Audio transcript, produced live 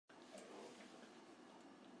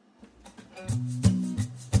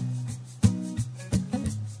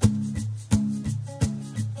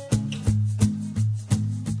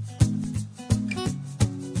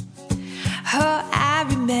Oh, I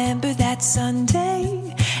remember that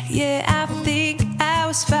Sunday. Yeah, I think I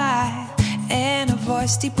was 5, and a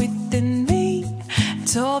voice deep within me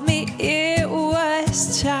told me it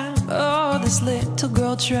was time. Oh, this little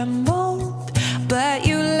girl trembled, but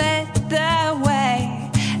you led the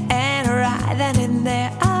way. And right then and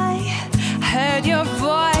there I heard your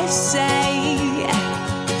voice say,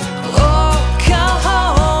 oh, come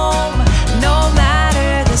home, no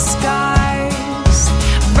matter the scars.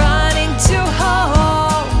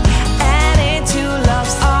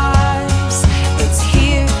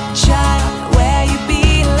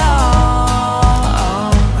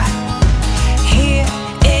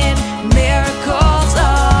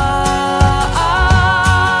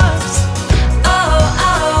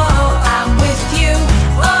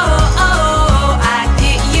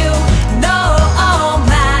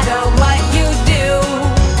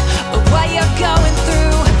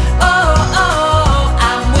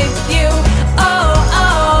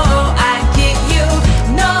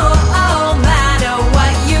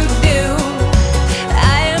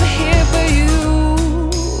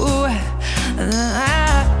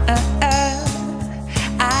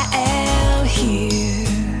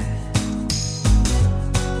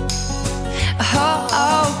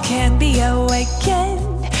 Can be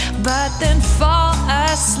awakened, but then fall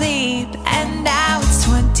asleep. And now it's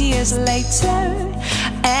 20 years later,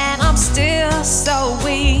 and I'm still so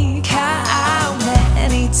weak. How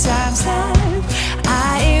many times have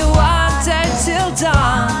I wandered till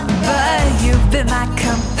dawn? But you've been my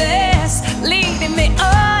compass, leading me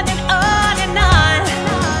on and on and on.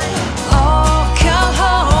 Oh, come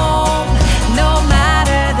home, no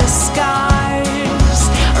matter the scars,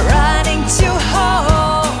 running to home.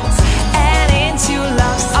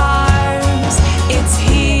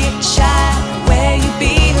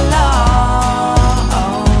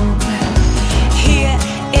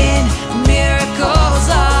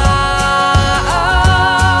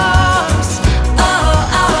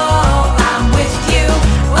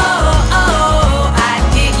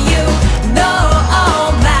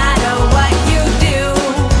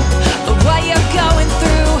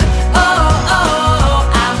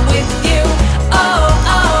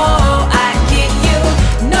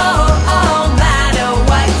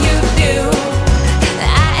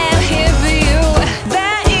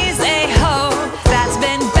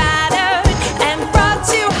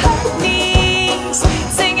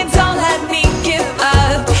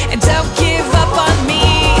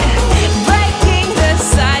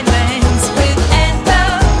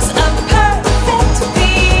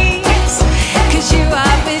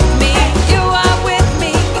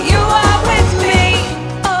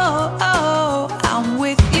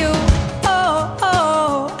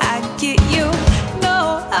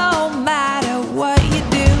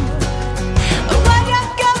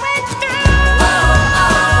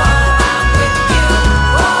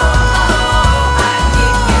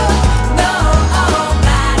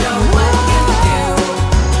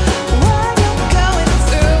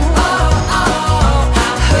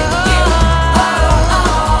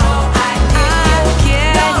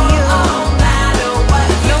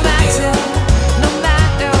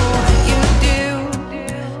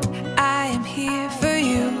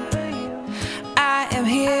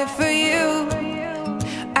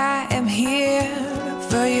 I am here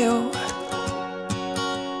for you.